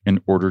ash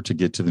in order to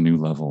get to the new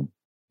level.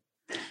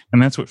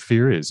 And that's what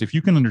fear is. If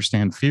you can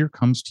understand, fear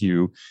comes to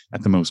you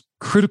at the most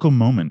critical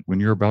moment when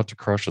you're about to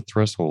cross a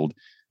threshold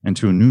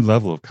into a new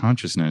level of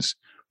consciousness.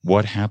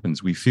 What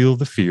happens? We feel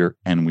the fear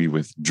and we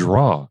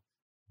withdraw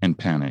and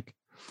panic.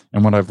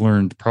 And what I've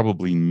learned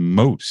probably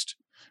most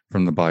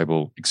from the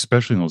Bible,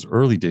 especially in those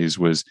early days,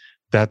 was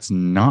that's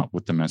not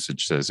what the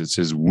message says. It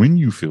says, when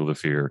you feel the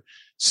fear,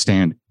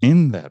 stand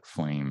in that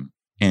flame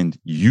and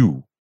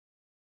you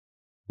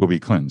will be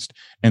cleansed.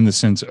 In the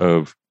sense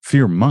of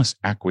fear must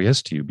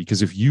acquiesce to you,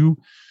 because if you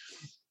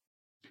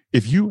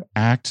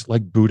act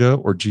like Buddha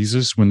or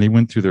Jesus when they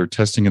went through their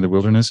testing in the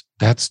wilderness,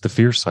 that's the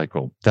fear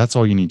cycle. That's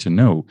all you need to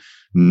know.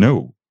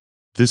 No,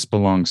 this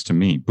belongs to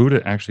me.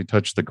 Buddha actually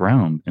touched the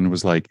ground and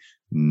was like,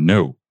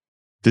 no,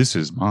 this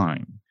is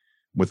mine.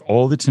 With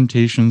all the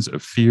temptations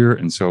of fear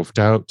and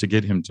self-doubt to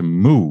get him to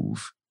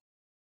move,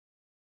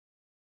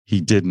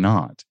 he did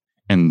not.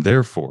 And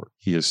therefore,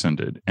 he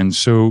ascended. And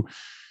so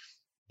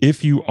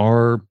if you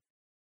are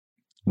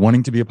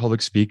wanting to be a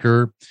public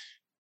speaker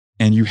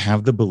and you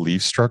have the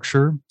belief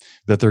structure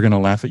that they're going to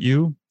laugh at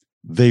you,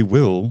 they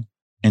will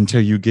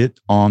until you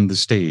get on the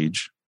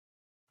stage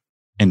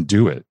and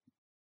do it.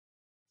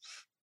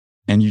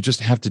 And you just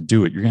have to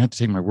do it. You're going to have to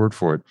take my word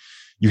for it.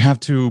 You have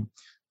to.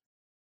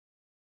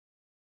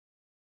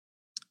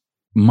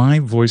 My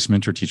voice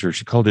mentor teacher,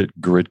 she called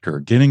it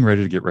gritker, getting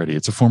ready to get ready.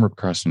 It's a form of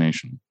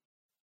procrastination.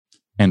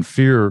 And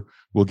fear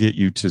will get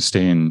you to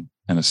stay in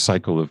a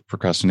cycle of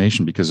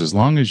procrastination, because as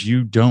long as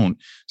you don't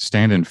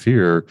stand in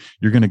fear,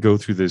 you're going to go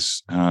through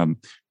this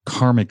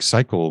karmic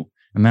cycle.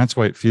 And that's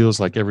why it feels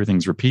like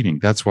everything's repeating.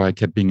 That's why I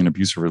kept being in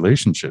abusive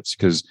relationships,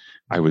 because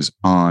I was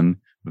on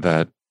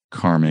that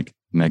karmic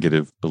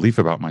negative belief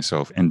about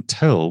myself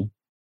until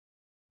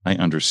I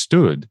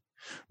understood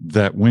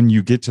that when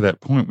you get to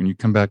that point, when you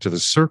come back to the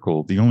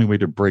circle, the only way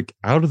to break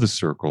out of the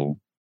circle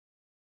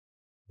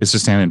is to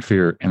stand in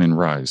fear and then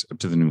rise up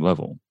to the new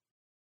level.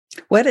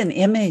 What an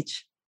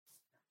image.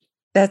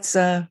 That's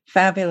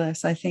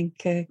fabulous. I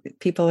think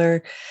people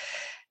are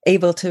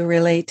able to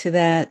relate to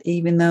that,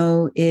 even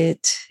though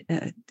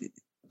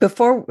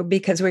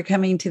because we're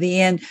coming to the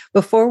end,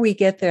 before we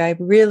get there,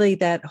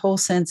 that whole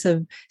sense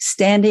of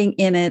standing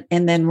in it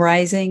and then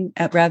rising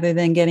rather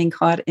than getting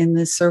caught in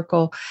the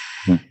circle.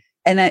 Mm.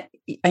 And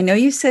I know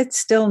you said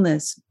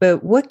stillness,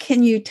 but what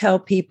can you tell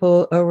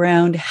people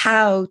around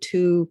how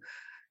to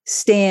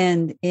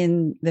stand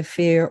in the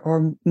fear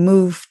or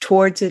move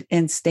towards it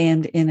and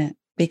stand in it?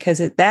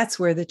 Because that's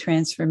where the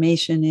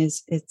transformation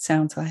is, it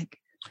sounds like.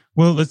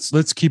 Well,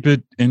 let's keep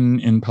it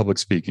in public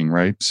speaking,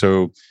 right?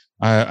 So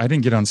I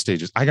didn't get on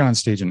stages. I got on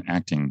stage in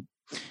acting,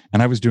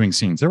 and I was doing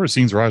scenes. There were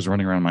scenes where I was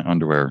running around in my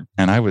underwear,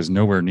 and I was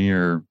nowhere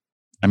near.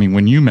 I mean,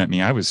 when you met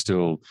me, I was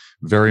still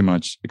very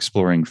much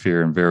exploring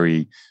fear and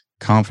very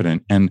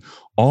confident. And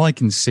all I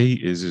can say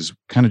is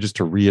kind of just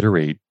to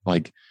reiterate,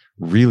 like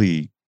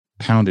really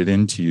pound it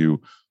into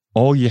you.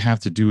 All you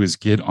have to do is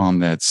get on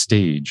that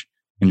stage,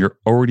 and you're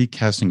already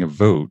casting a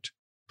vote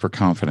for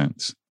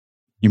confidence.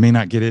 You may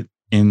not get it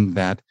in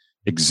that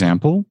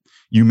example.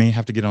 You may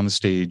have to get on the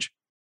stage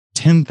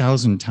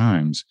 10,000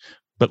 times,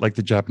 but like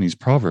the Japanese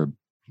proverb,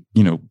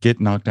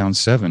 get knocked down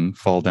 7,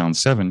 fall down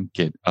 7,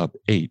 get up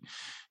 8.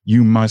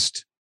 You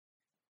must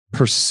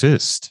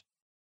persist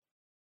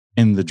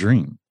in the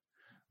dream.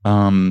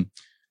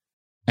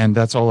 And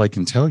that's all I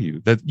can tell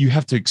you, that you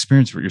have to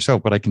experience for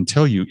yourself. But I can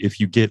tell you, if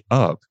you get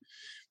up,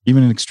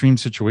 even in extreme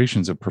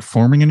situations of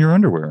performing in your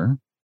underwear,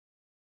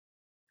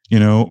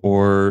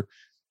 or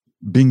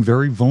being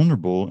very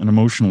vulnerable in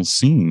emotional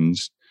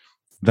scenes,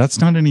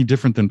 that's not any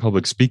different than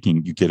public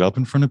speaking. You get up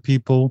in front of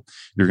people,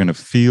 you're going to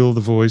feel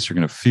the voice, you're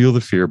going to feel the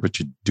fear, but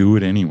you do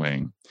it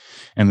anyway.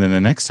 And then the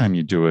next time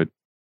you do it,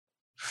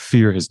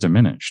 fear has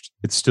diminished.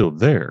 It's still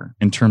there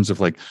in terms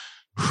of like,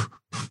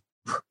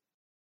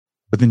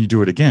 but then you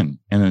do it again,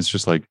 and then it's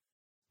just like,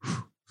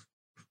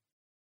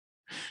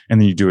 and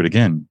then you do it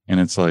again,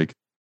 and it's like,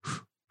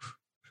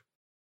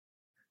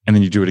 and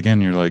then you do it again,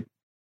 and you're like,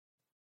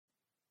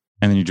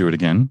 and then you do it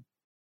again,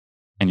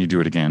 and you do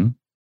it again,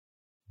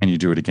 and you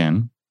do it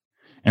again.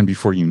 And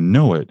before you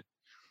know it,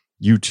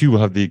 you too will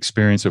have the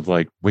experience of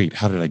like, wait,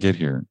 how did I get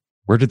here?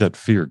 Where did that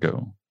fear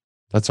go?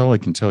 That's all I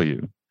can tell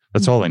you.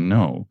 That's all I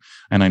know.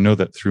 And I know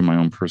that through my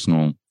own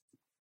personal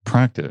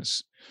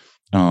practice.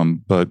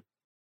 But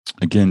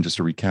again, just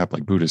to recap,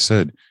 like Buddha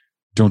said,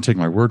 don't take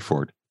my word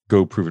for it.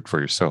 Go prove it for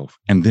yourself.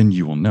 And then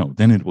you will know.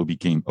 Then it will be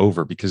game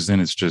over, because then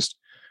it's just,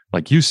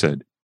 like you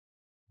said,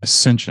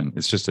 ascension.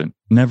 It's just a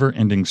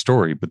never-ending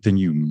story, but then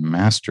you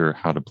master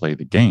how to play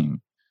the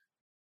game.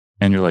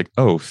 And you're like,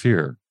 oh,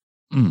 fear.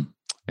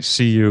 I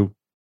see you.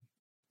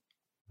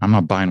 I'm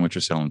not buying what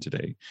you're selling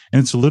today.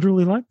 And it's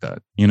literally like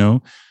that.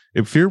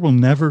 If fear will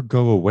never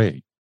go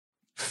away.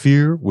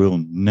 Fear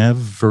will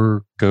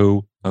never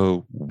go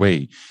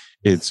away.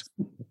 It's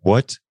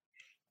what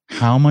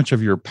how much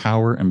of your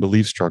power and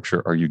belief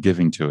structure are you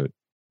giving to it?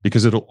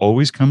 Because it'll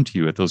always come to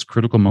you at those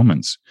critical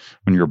moments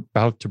when you're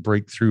about to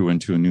break through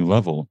into a new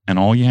level. And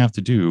all you have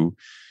to do,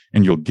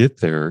 and you'll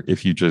get there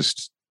if you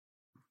just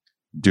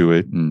do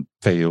it and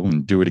fail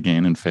and do it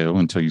again and fail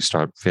until you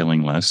start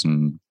failing less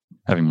and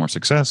having more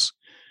success.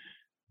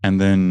 And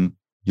then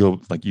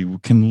you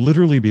can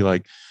literally be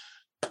like,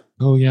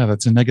 oh yeah,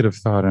 that's a negative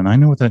thought. And I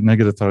know what that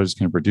negative thought is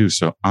going to produce.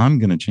 So I'm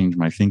going to change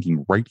my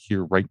thinking right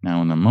here, right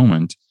now in the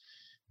moment.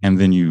 And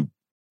then you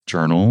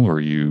journal, or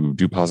you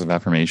do positive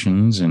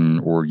affirmations,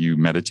 or you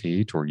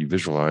meditate, or you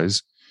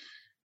visualize,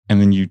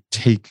 and then you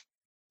take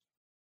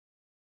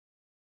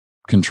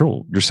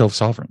control. You're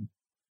self-sovereign.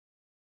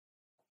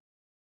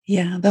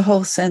 Yeah, the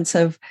whole sense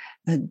of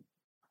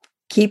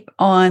keep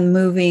on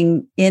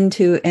moving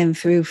into and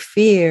through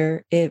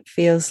fear. It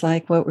feels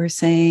like what we're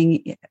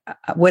saying,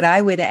 what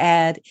I would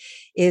add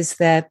is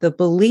that the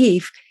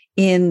belief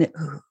in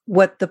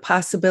what the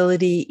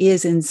possibility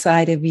is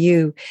inside of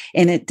you,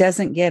 and it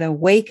doesn't get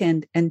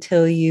awakened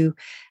until you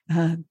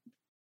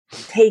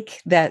take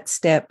that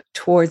step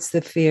towards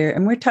the fear.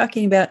 And we're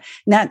talking about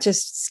not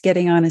just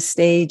getting on a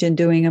stage and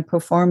doing a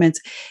performance.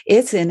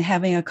 It's in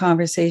having a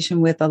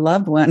conversation with a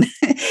loved one.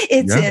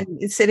 It's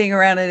in sitting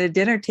around at a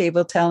dinner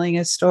table telling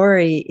a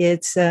story.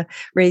 It's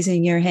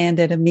raising your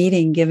hand at a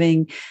meeting,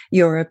 giving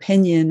your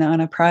opinion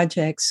on a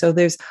project. So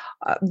there's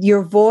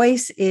your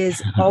voice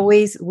is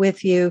always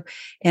with you.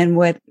 And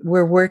what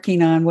we're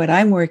working on, what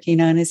I'm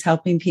working on, is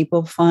helping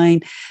people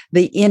find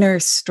the inner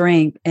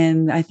strength.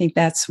 And I think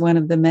that's one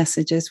of the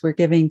messages we're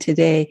giving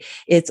today.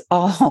 It's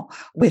all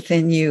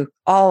within you,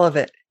 all of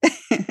it.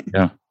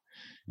 Yeah.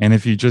 And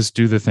if you just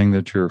do the thing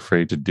that you're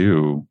afraid to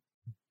do,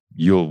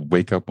 you'll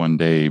wake up one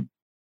day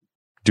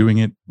doing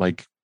it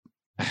like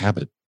a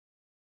habit,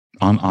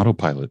 on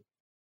autopilot.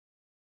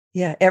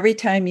 Yeah. Every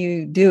time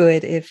you do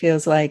it, it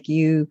feels like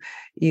you,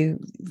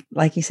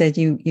 like you said,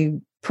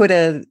 you put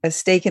a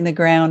stake in the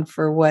ground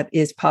for what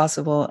is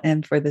possible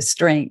and for the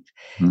strength,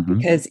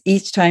 because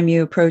each time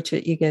you approach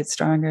it, you get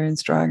stronger and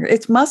stronger.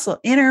 It's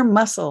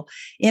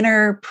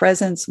inner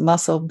presence,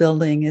 muscle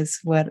building is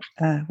what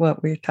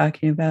we're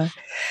talking about.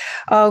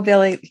 Oh,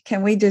 Billy,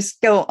 can we just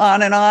go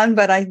on and on?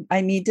 But I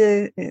need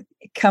to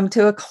come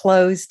to a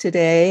close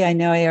today. I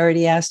know I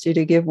already asked you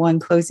to give one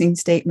closing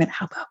statement.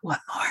 How about one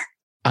more?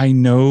 I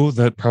know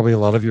that probably a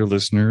lot of your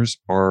listeners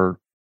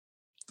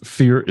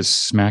fear is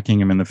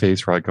smacking him in the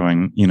face, right?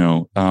 Going,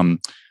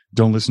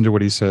 don't listen to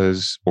what he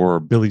says, or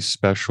Billy's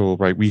special,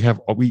 right? We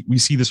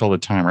see this all the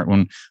time, right?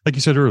 When, like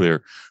you said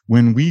earlier,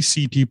 when we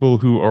see people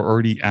who are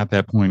already at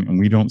that point and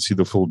we don't see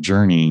the full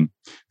journey,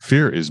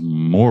 fear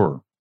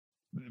will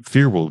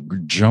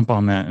jump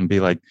on that and be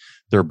like,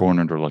 they're born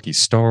under a lucky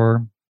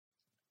star.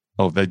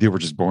 Oh, they were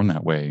just born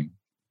that way.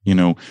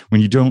 When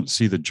you don't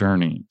see the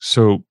journey.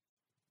 So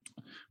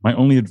my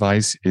only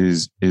advice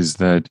is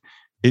that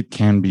it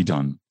can be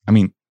done. I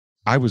mean,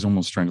 I was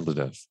almost strangled to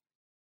death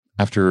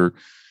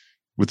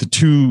with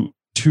the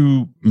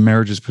two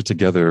marriages put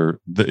together.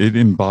 It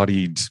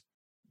embodied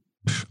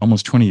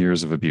almost 20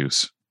 years of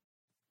abuse.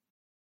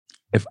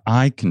 If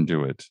I can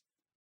do it,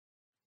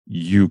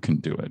 you can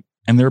do it.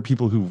 And there are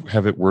people who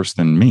have it worse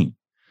than me,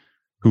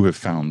 who have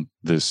found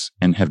this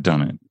and have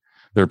done it.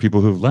 There are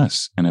people who have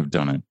less and have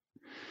done it.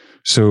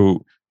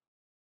 So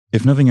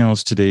if nothing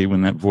else today,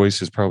 when that voice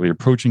is probably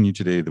approaching you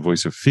today, the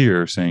voice of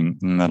fear saying,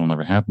 that'll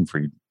never happen for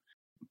you.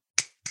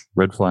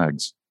 Red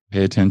flags,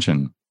 pay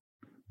attention,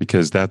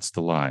 because that's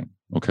the lie.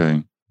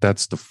 Okay.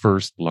 That's the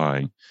first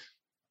lie.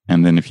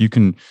 And then if you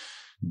can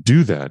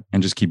do that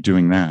and just keep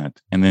doing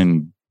that, and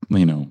then,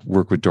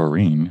 work with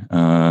Doreen,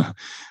 or,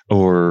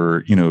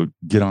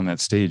 get on that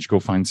stage,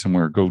 go find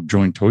somewhere, go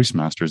join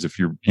Toastmasters. If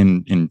you're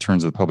in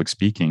terms of public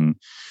speaking,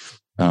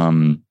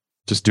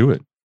 just do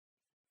it.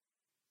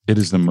 It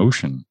is the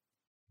motion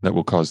that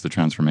will cause the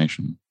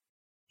transformation.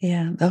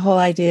 Yeah, the whole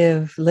idea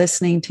of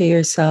listening to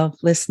yourself,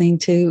 listening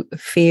to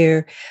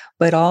fear,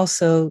 but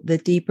also the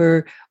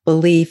deeper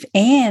belief,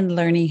 and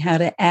learning how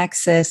to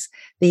access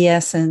the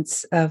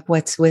essence of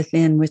what's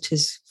within, which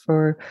is,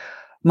 for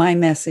my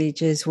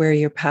message, is where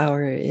your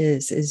power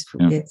is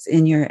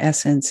in your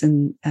essence.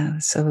 And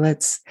so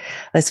let's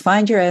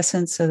find your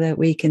essence so that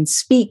we can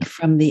speak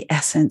from the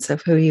essence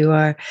of who you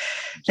are.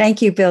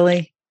 Thank you,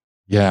 Billy.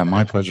 Yeah,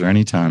 my pleasure.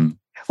 Anytime.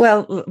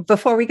 Well,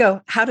 before we go,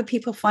 how do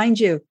people find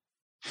you?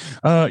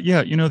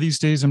 These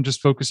days I'm just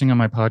focusing on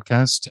my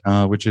podcast,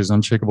 which is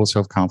Unshakable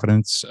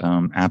Self-Confidence,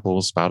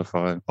 Apple,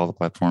 Spotify, all the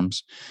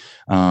platforms.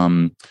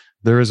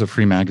 There is a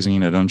free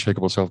magazine at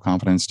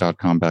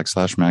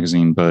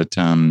unshakableselfconfidence.com/magazine, but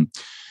I'm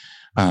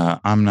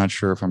not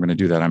sure if I'm going to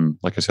do that.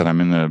 Like I said,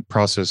 I'm in the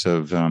process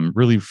of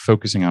really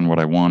focusing on what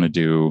I want to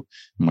do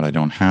and what I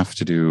don't have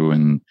to do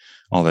and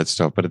all that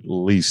stuff. But at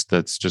least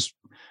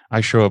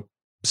I show up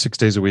 6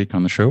 days a week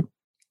on the show,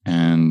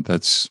 and I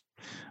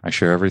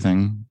share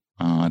everything.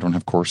 I don't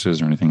have courses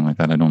or anything like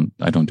that. I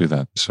don't do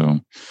that.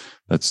 So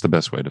that's the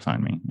best way to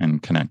find me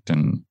and connect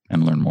and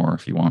learn more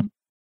if you want.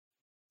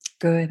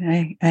 Good.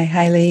 I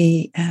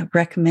highly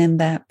recommend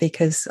that,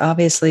 because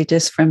obviously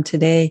just from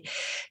today,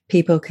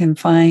 people can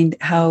find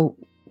how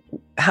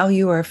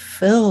you are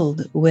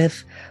filled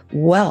with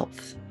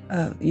wealth.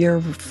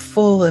 You're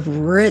full of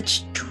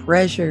rich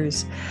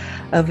treasures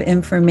of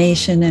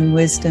information and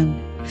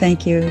wisdom.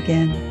 Thank you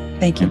again.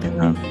 Thank you,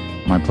 Bill.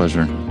 My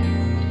pleasure.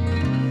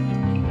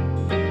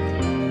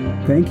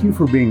 Thank you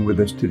for being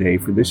with us today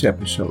for this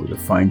episode of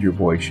Find Your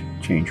Voice,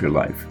 Change Your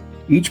Life.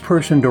 Each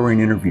person Doreen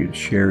interviews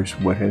shares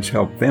what has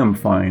helped them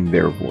find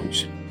their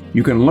voice.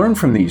 You can learn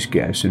from these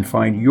guests and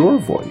find your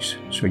voice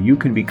so you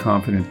can be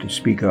confident to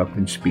speak up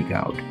and speak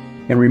out.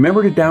 And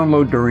remember to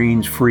download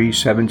Doreen's free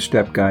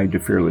 7-step guide to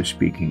fearless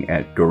speaking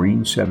at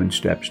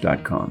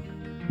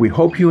doreen7steps.com. We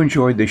hope you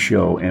enjoyed the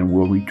show and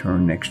will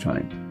return next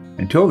time.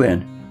 Until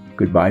then,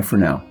 goodbye for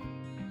now.